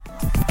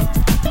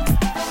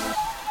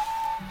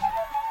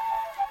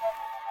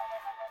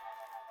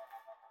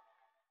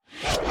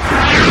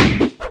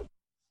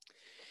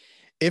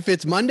If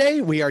it's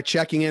Monday, we are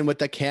checking in with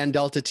the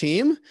CanDelta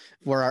team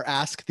for our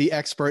Ask the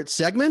Expert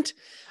segment.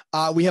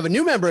 We have a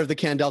new member of the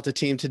CanDelta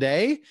team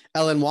today,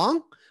 Ellen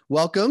Wong.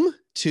 Welcome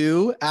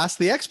to Ask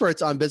the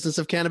Experts on Business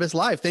of Cannabis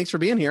Live. Thanks for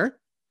being here.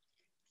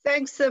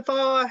 Thanks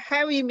for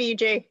having me,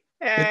 Jay.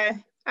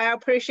 I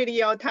appreciate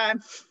your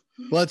time.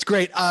 Well, it's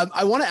great.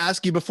 I want to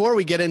ask you, before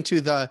we get into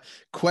the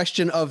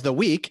question of the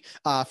week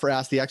for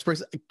Ask the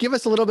Experts, give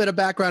us a little bit of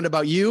background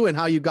about you and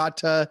how you got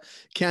to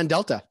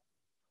CanDelta.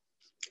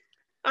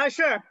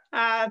 Sure.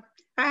 I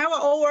have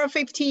over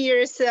 15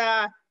 years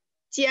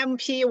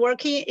GMP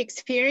working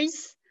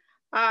experience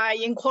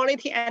in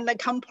quality and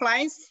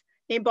compliance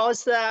in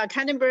both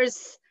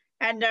cannabis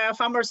and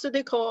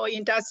pharmaceutical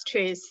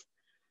industries.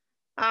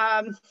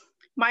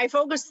 My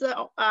focus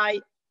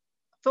on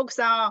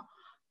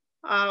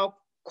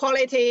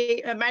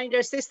quality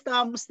manager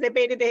system,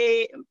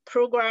 stability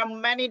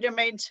program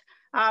management,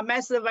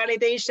 method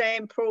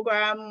validation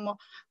program,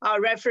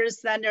 reference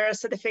standard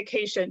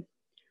certification.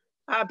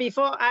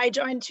 Before I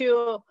joined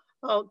to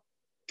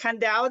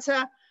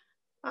CanDelta,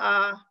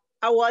 I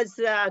was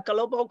the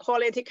global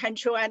quality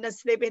control and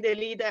stability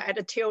leader at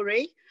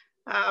Tilray,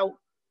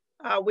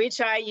 which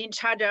I in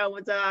charge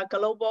of the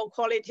global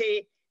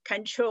quality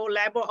control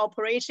lab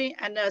operation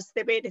and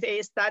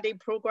stability study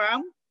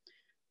program.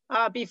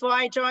 Before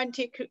I joined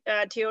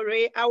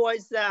Tilray, I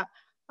was the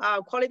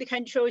quality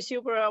control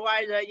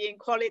supervisor in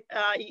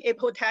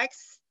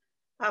Apotex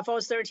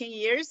for 13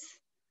 years.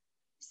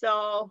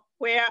 So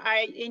where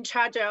I in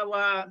charge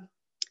of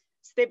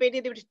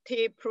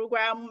stability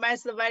program,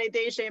 method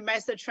validation,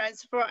 method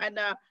transfer, and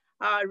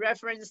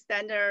reference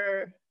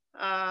standard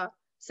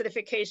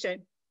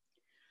certification.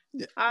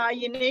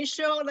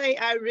 Initially,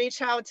 I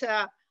reached out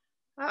to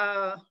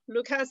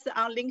Lucas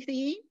on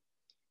LinkedIn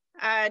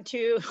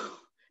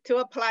to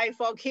apply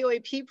for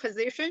QAP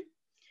position.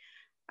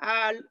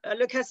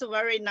 Lucas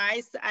very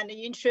nice and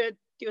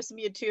introduced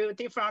me to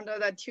different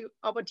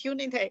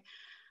opportunity.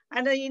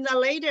 And then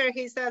later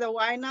he said,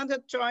 why not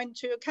join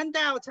to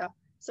CanDelta?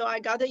 So I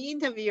got the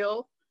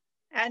interview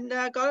and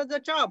got the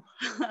job.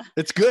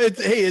 It's good.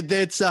 Hey,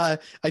 it's I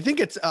think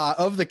it's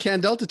of the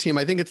CanDelta team,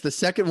 I think it's the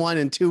second one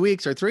in 2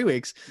 weeks or 3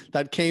 weeks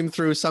that came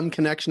through some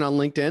connection on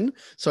LinkedIn.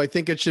 So I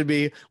think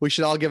we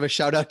should all give a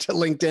shout out to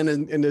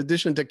LinkedIn in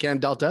addition to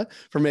CanDelta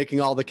for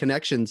making all the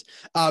connections.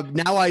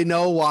 Now I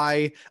know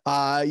why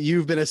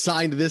you've been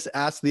assigned this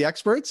Ask the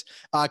Experts.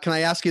 Can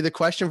I ask you the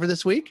question for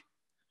this week?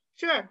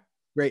 Sure.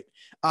 Great.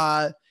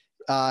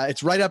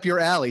 It's right up your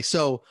alley.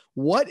 So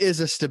what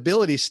is a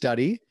stability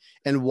study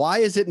and why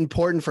is it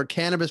important for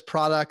cannabis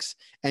products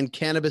and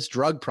cannabis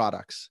drug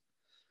products?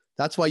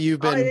 That's why you've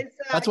been,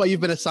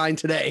 assigned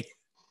today.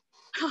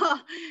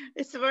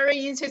 It's a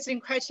very interesting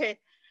question.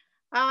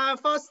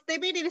 For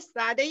stability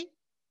study,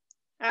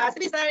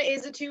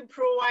 is to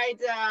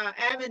provide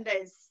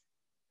evidence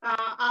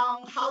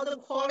on how the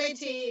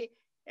quality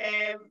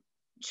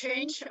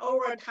change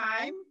over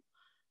time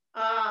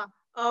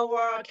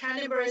our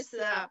cannabis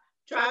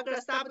drug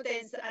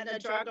substance and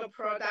drug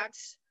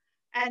products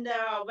and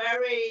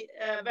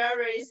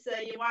various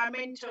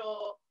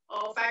environmental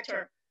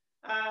factors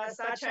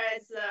such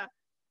as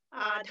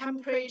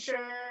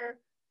temperature,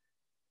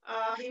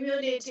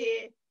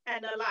 humidity,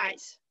 and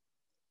light.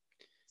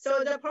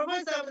 So the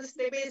purpose of the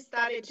stability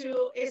study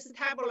to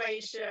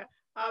establish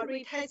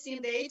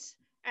retesting date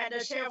and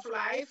shelf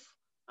life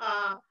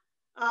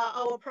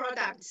of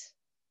products,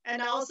 and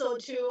also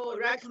to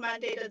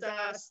recommend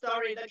the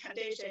storage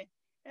condition.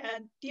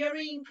 And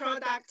during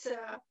product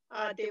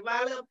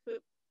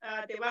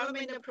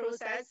development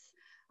process,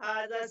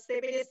 the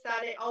stability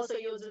study also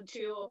used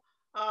to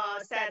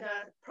set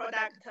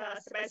product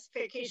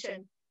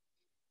specification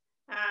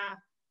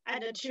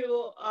and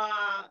to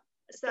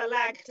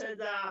select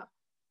the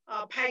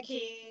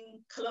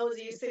packing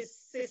closing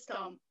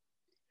system.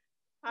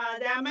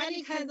 There are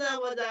many kinds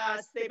of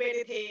the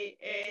stability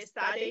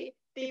study,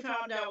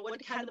 depending on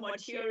what kind of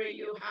material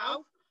you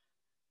have.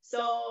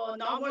 So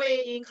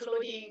normally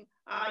including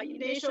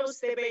initial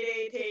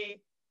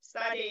stability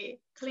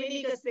study,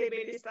 clinical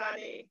stability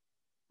study,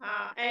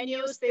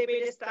 annual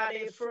stability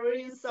study,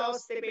 fluorine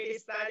source stability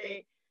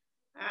study,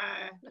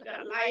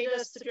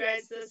 lighter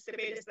stress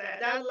stability study.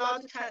 There are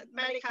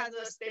many kinds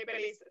of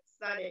stability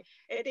study.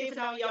 It depends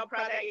on your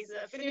product is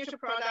a finished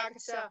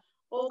product,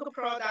 bulk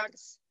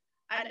products,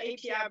 and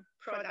API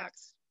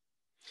products.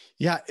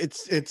 Yeah,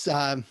 it's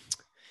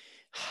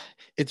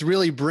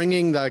really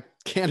bringing the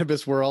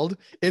cannabis world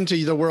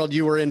into the world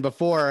you were in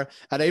before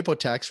at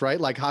Apotex,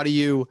 right? Like, how do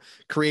you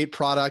create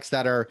products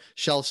that are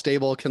shelf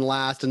stable, can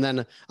last, and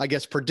then I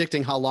guess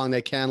predicting how long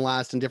they can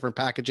last in different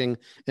packaging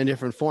in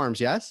different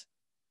forms, yes?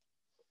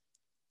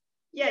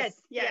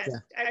 Yes, yeah.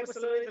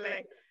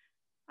 Absolutely.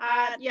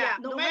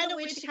 No matter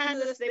which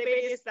kind of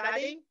stability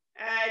study,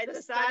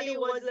 the study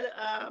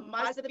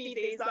must be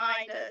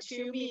designed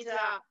to meet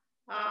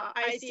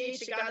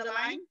ICH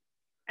guideline,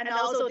 and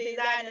also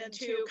designed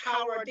to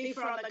cover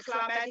different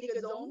climatic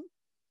zones.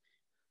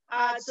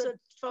 So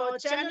for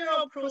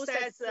general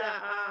process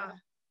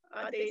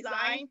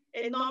design,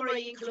 it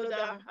normally includes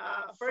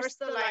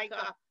first like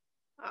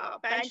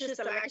bench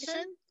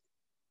selection.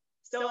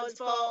 So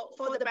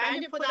for the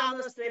bench put on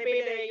the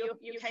stability,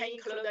 you can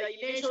include the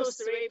initial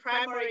 3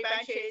 primary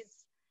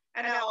benches,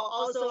 and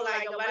also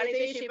like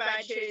validation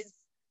benches,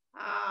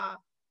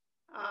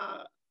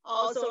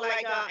 also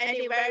like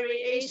any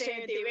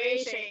variation,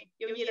 deviation,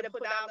 you need to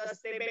put on the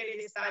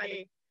stability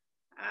study.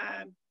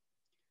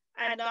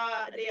 And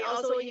they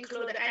also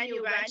include the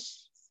annual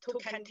bench to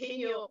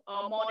continue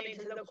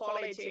monitor the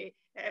quality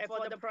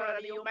for the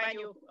product you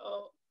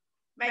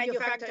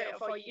manufacture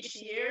for each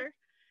year.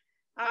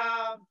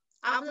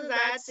 After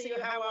that, you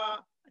have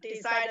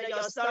decided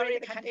your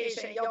storage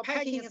condition, your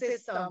packing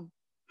system.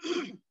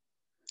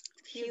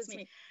 Excuse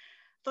me.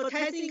 For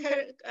testing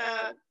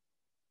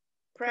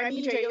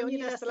parameter, you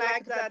need to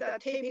select the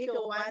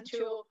typical one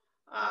to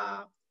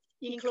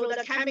include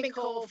the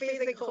chemical,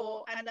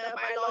 physical, and the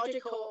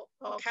biological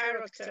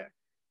character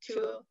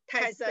to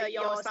test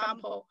your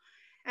sample.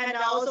 And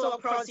also,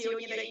 of course, you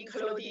need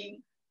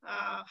including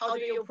how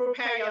do you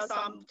prepare your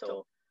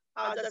sample,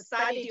 the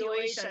study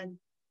duration,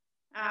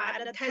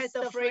 and the test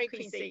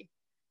frequency.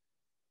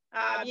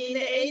 In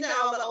the end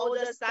of all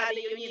the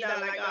study, you need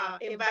to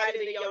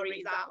evaluate your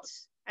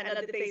results and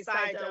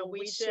decide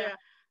which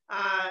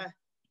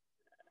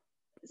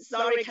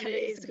storage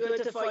is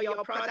good for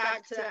your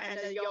product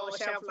and your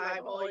shelf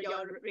life or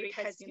your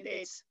retesting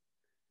date.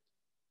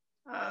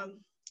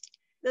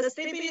 The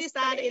stability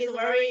study is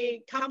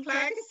very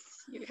complex,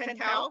 you can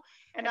tell,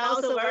 and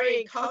also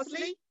very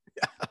costly.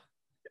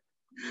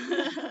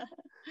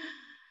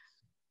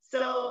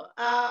 So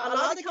a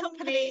lot of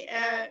companies,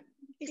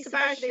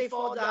 especially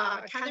for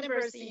the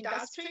cannabis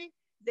industry,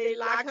 they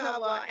lack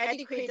of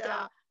adequate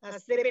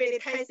stability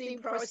testing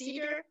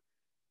procedure.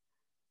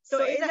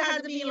 So it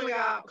has been like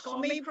a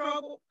common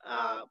program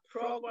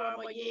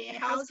in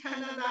Health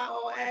Canada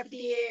or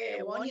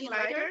FDA warning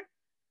letter.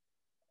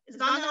 It's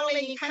not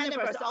only in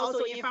cannabis,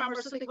 also in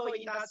pharmaceutical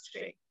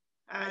industry.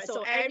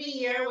 So every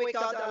year we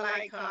got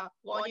a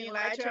warning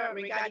letter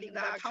regarding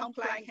the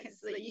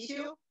compliance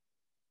issue.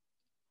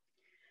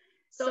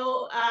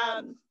 So,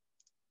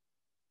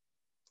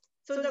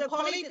 the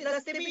quality, the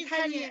stability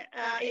testing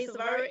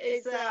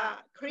is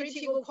a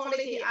critical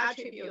quality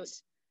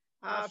attribute.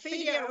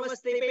 Failure of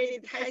stability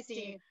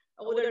testing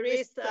would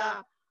risk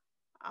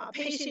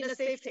patient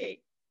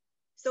safety.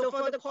 So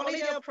for the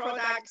quality of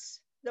products,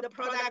 the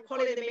product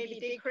quality may be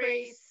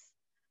decreased,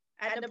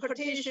 and the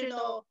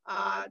potential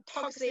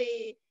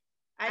toxic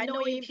and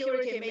no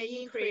impurity may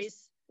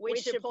increase,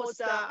 which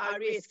poses a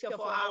risk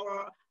for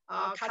our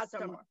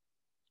customer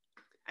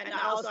and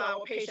also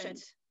our patient.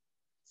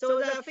 So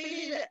the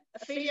failure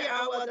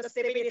of the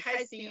stability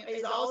testing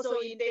is also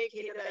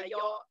indicated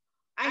your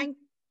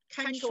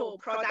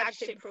uncontrolled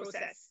production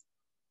process.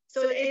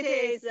 So it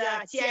is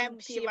a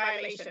GMP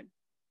violation.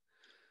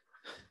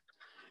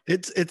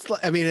 It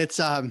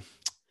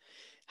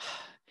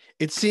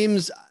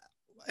seems,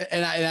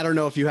 and I don't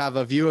know if you have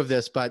a view of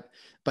this, but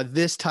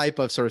this type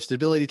of sort of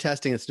stability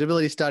testing and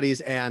stability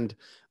studies and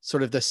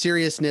sort of the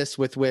seriousness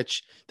with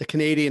which the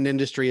Canadian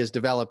industry is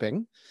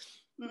developing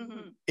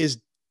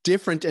is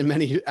different in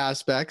many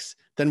aspects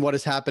than what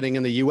is happening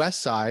in the US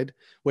side,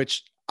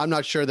 which I'm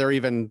not sure they're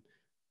even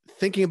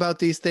thinking about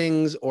these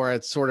things, or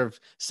it's sort of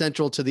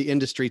central to the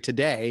industry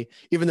today,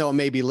 even though it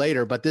may be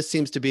later. But this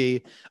seems to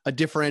be a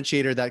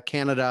differentiator that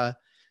Canada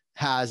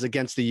has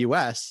against the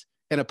US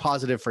and a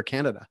positive for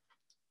Canada.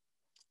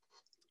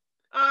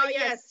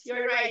 Yes,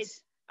 you're right.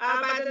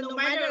 But no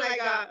matter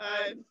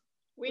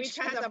which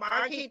kind of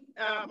market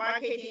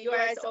in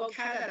US or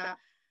Canada,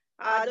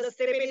 the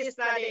stability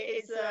study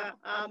is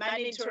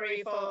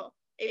mandatory for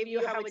if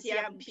you have a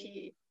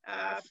GMP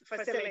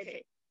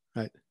facility.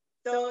 Right.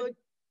 So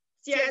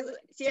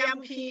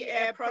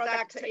GMP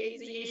product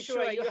is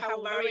ensure you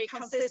have very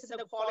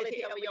consistent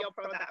quality of your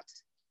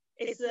product.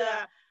 It's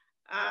the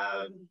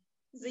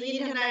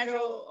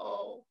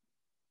international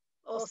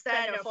or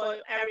standard for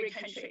every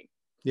country.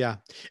 Yeah,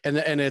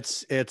 and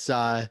it's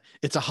a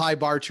high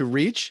bar to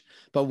reach,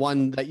 but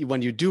one that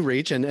when you do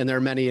reach, and there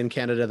are many in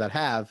Canada that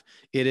have,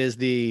 it is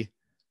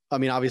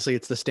obviously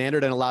it's the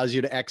standard and allows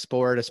you to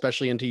export,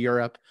 especially into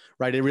Europe,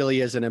 right? It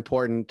really is an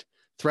important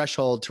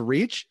threshold to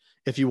reach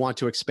if you want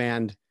to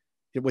expand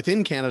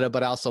within Canada,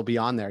 but also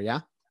beyond there.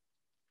 Yeah.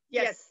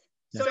 Yes.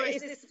 Yeah. So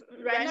it's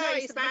right now,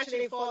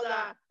 especially for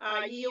the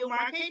EU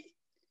market.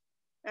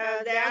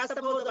 They are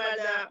supposed by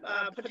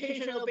the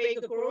potential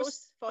big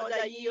growth for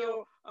the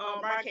EU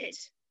market.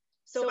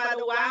 So, but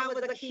one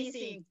of the key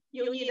things,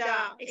 you need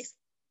to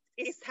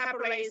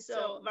establish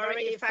a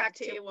very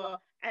effective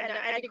and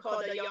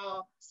adequate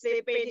your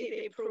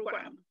stability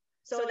program.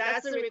 So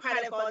that's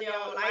required for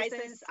your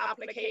license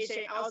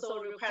application,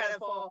 also required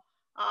for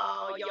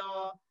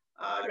your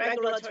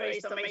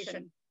regulatory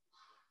submission.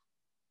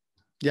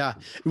 Yeah.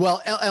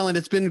 Well, Ellen,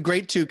 it's been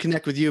great to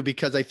connect with you,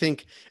 because I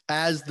think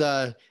as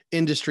the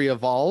industry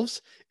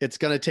evolves, it's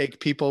going to take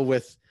people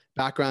with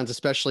backgrounds,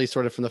 especially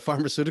sort of from the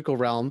pharmaceutical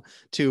realm,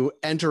 to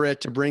enter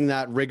it, to bring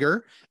that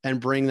rigor and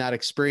bring that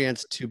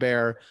experience to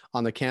bear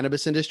on the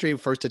cannabis industry,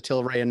 first at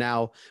Tilray and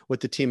now with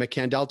the team at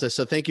CanDelta.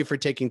 So thank you for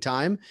taking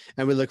time,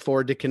 and we look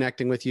forward to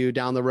connecting with you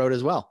down the road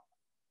as well.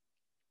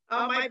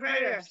 Oh, my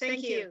pleasure.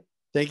 Thank you.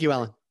 Thank you,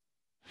 Ellen.